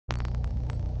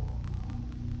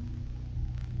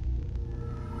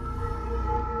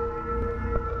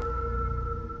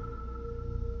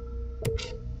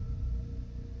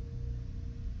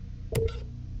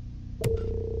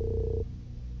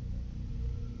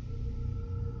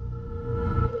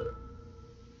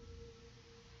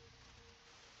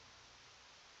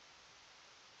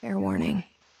Fair warning.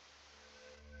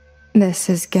 This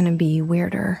is gonna be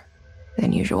weirder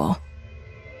than usual.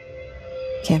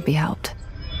 Can't be helped.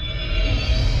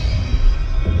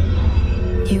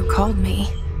 You called me.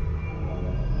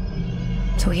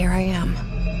 So here I am.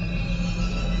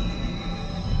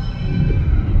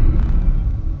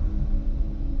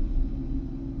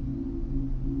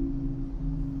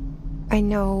 I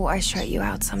know I shut you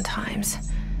out sometimes.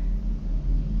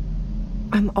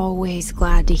 I'm always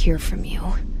glad to hear from you.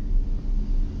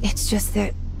 It's just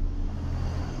that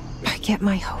I get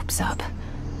my hopes up.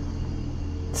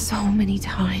 So many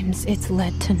times it's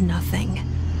led to nothing.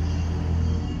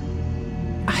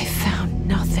 I found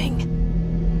nothing.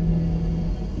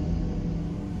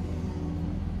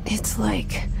 It's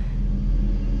like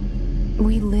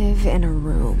we live in a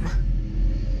room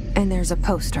and there's a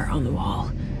poster on the wall.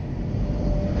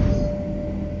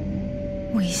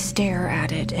 We stare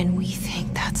at it and we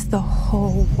think that's the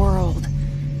whole world.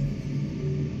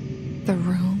 The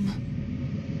room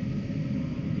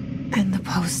and the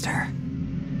poster.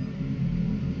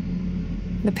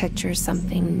 The picture's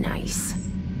something nice.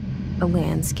 A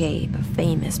landscape, a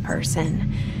famous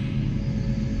person.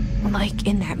 Like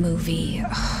in that movie,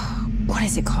 what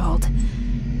is it called?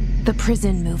 The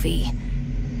prison movie.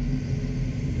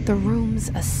 The room's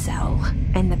a cell,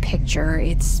 and the picture,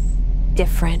 it's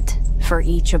different for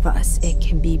each of us. It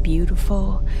can be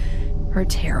beautiful or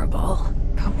terrible,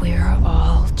 but we're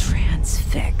all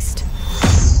transfixed.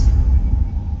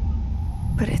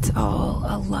 But it's all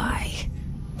a lie.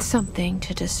 Something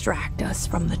to distract us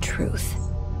from the truth.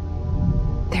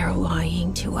 They're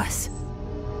lying to us.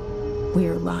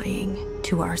 We're lying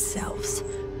to ourselves.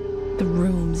 The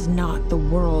room's not the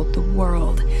world. The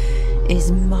world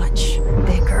is much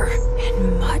bigger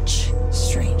and much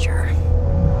stranger.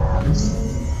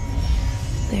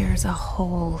 There's a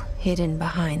hole hidden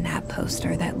behind that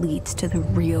poster that leads to the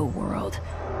real world.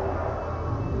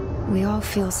 We all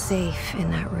feel safe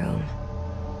in that room.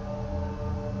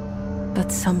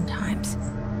 But sometimes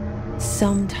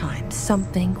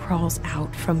something crawls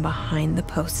out from behind the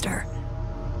poster.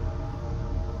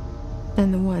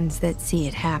 And the ones that see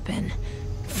it happen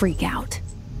freak out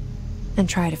and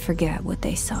try to forget what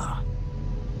they saw.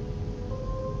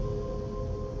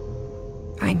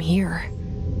 I'm here.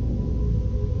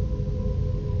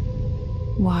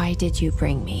 Why did you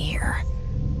bring me here?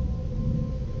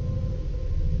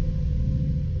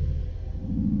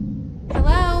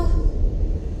 Hello?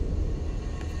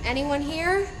 Anyone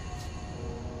here?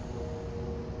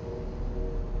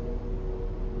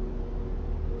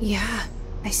 Yeah,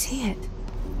 I see it.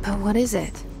 But what is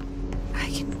it? I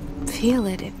can feel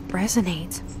it. It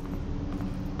resonates.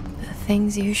 The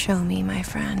things you show me, my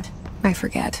friend, I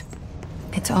forget.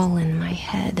 It's all in my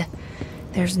head.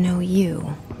 There's no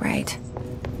you, right?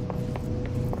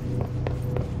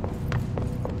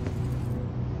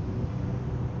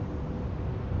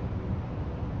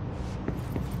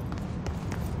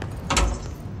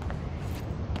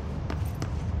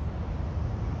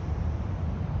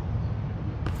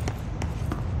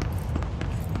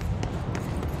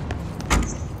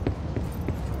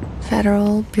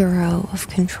 Federal Bureau of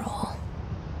Control.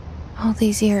 All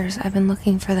these years I've been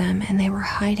looking for them and they were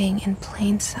hiding in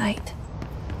plain sight.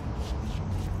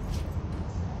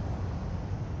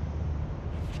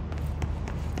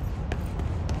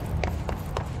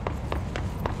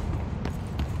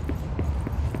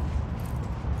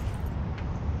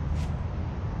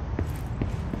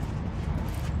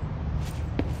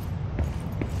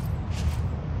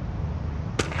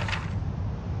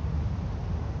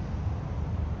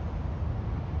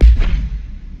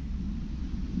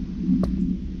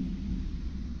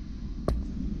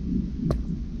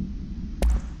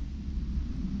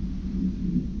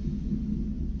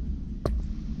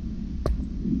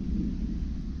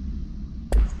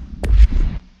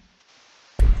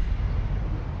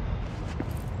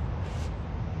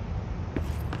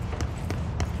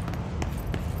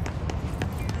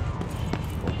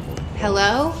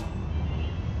 Hello?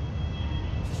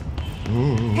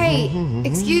 Hey,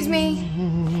 excuse me.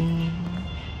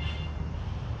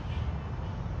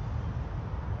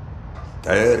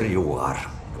 There you are.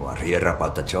 You are here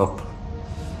about the job.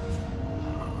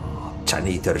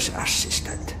 Janitor's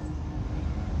assistant.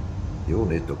 You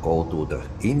need to go to the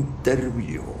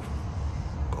interview.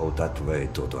 Go that way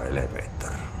to the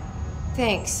elevator.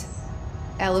 Thanks.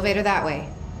 Elevator that way.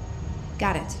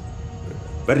 Got it.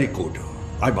 Very good.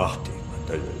 I'm Ahti,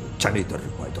 the janitor,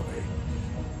 by the way.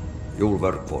 You'll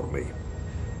work for me.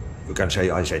 You can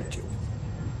say I sent you.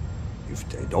 If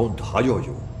they don't hire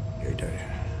you,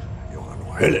 you are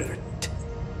no helvet.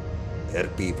 There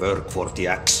be work for the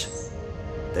axe.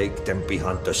 Take them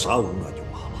behind the sauna,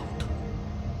 Jumala.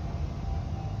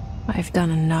 I've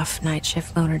done enough night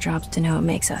shift loner jobs to know it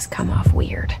makes us come off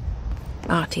weird.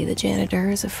 Ahti the janitor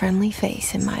is a friendly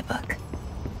face in my book.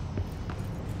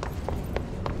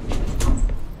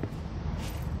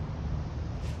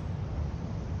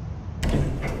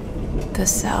 The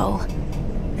cell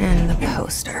and the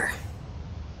poster.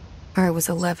 I was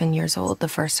 11 years old the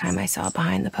first time I saw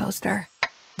behind the poster.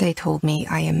 They told me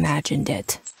I imagined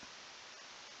it.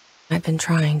 I've been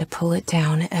trying to pull it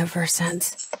down ever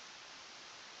since.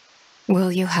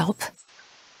 Will you help?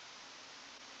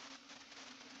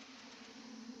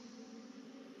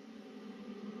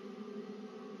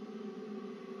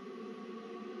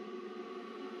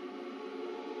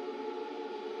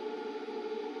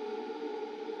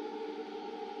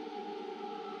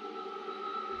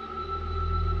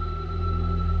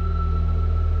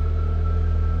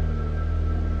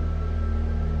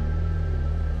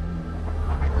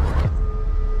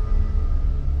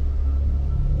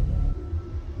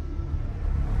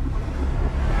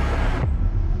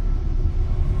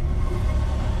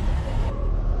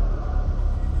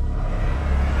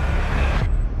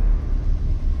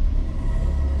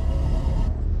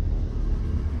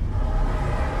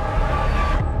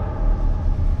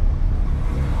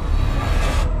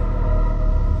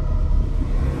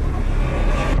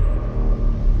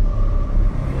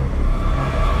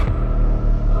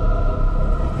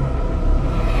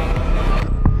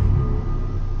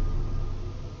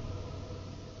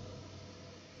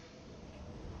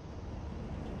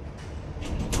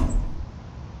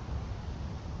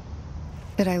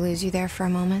 Did I lose you there for a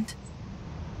moment?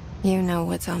 You know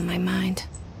what's on my mind.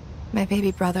 My baby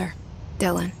brother,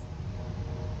 Dylan.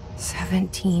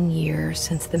 17 years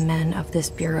since the men of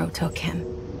this bureau took him.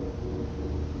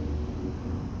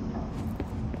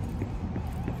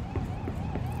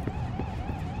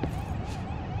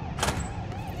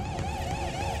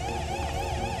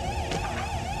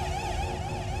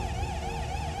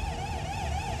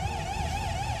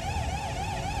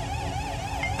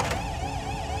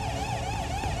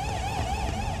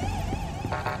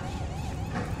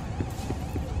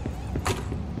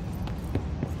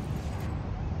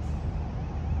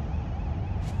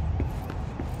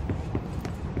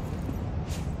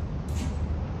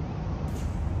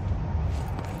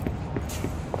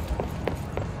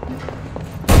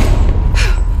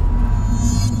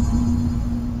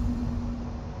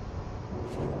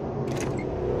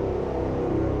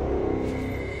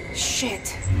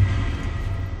 Shit.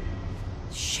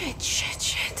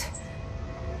 Shit.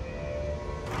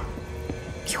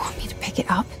 You want me to pick it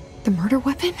up? The murder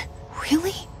weapon?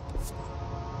 Really?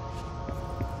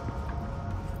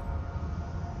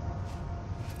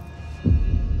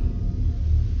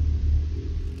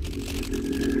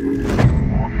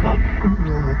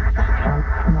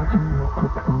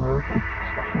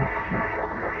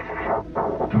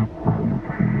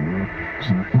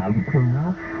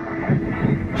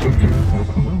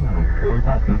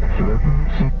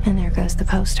 And there goes the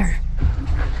poster.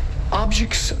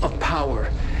 Objects of power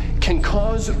can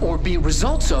cause or be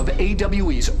results of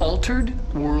AWE's altered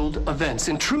world events,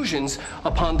 intrusions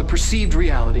upon the perceived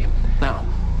reality. Now,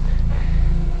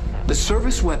 the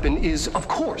service weapon is, of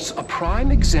course, a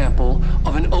prime example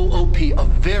of an OOP, a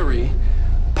very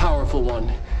powerful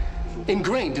one.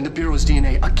 Ingrained in the Bureau's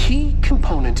DNA, a key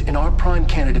component in our prime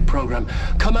candidate program.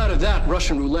 Come out of that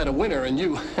Russian roulette a winner and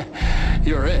you're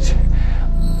it.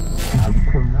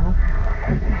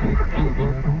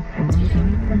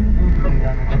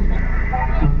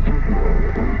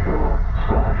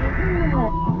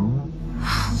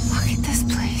 Look at this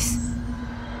place.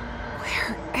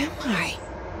 Where am I?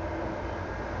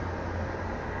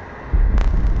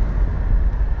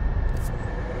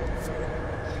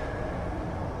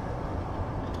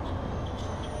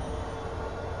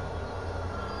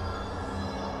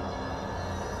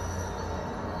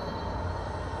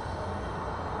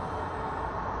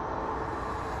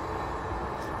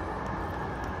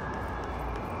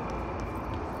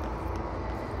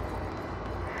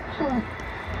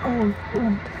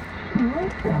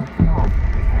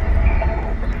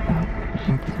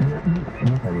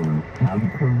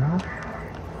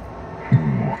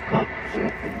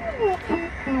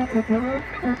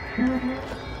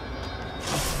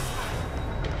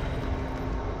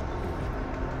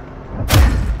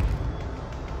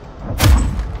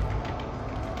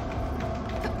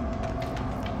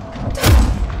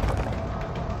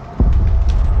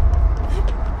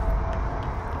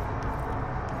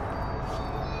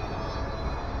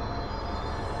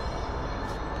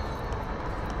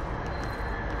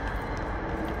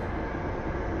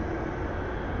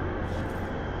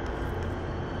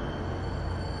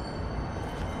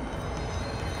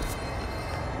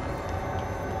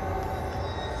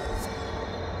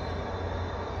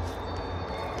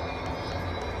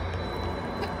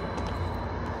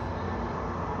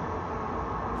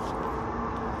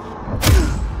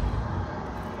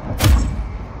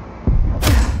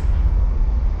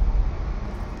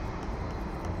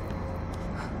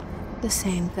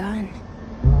 same gun.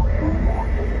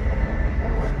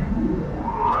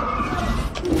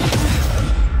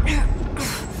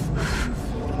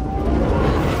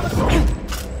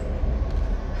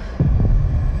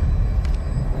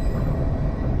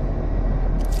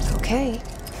 Okay,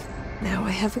 now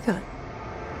I have a gun.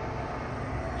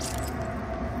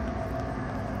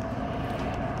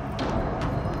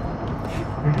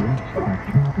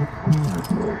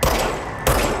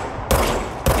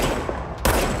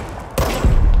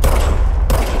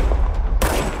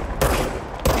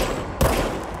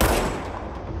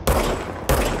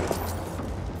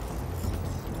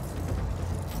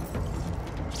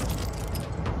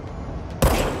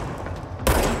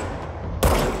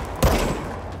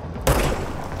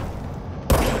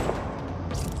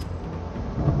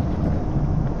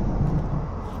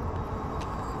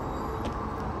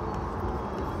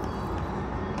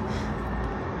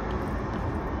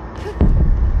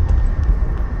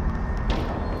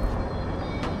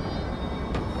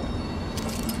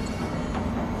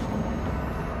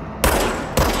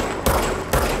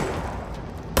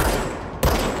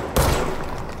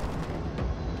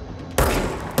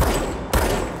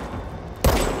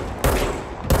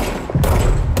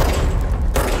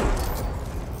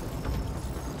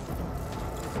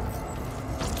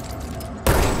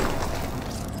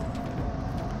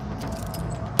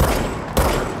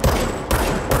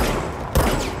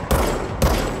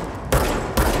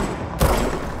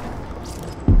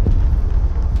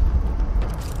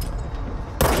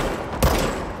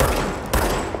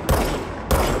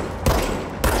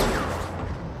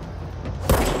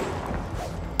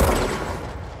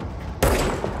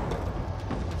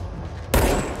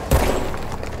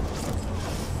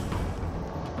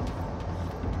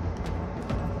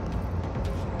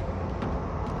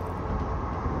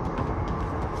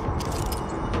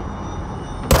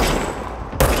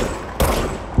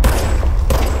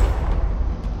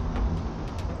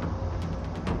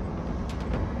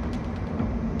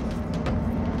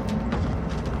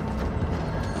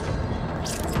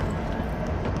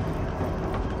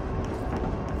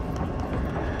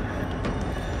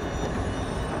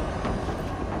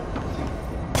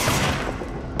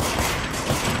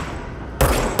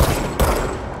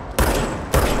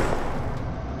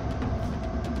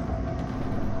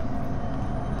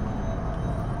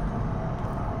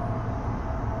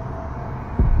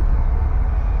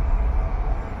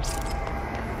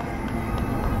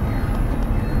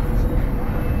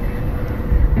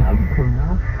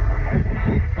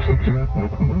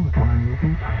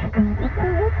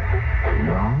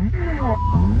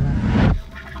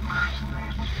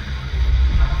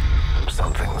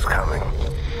 Something's coming.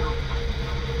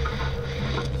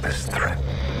 This threat.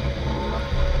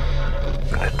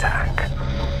 An attack.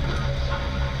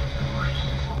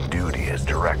 Duty as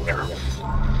director.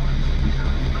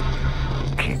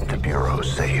 Keep the Bureau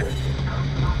safe.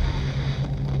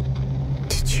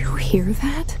 Did you hear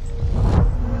that?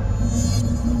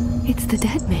 It's the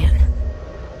dead man.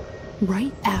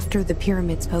 Right after the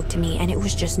pyramid spoke to me, and it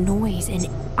was just noise, and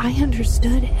I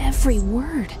understood every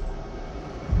word.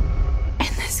 And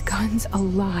this gun's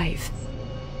alive.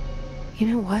 You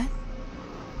know what?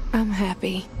 I'm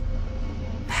happy.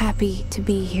 Happy to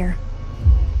be here.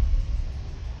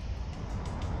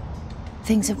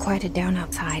 Things have quieted down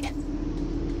outside.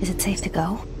 Is it safe to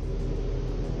go?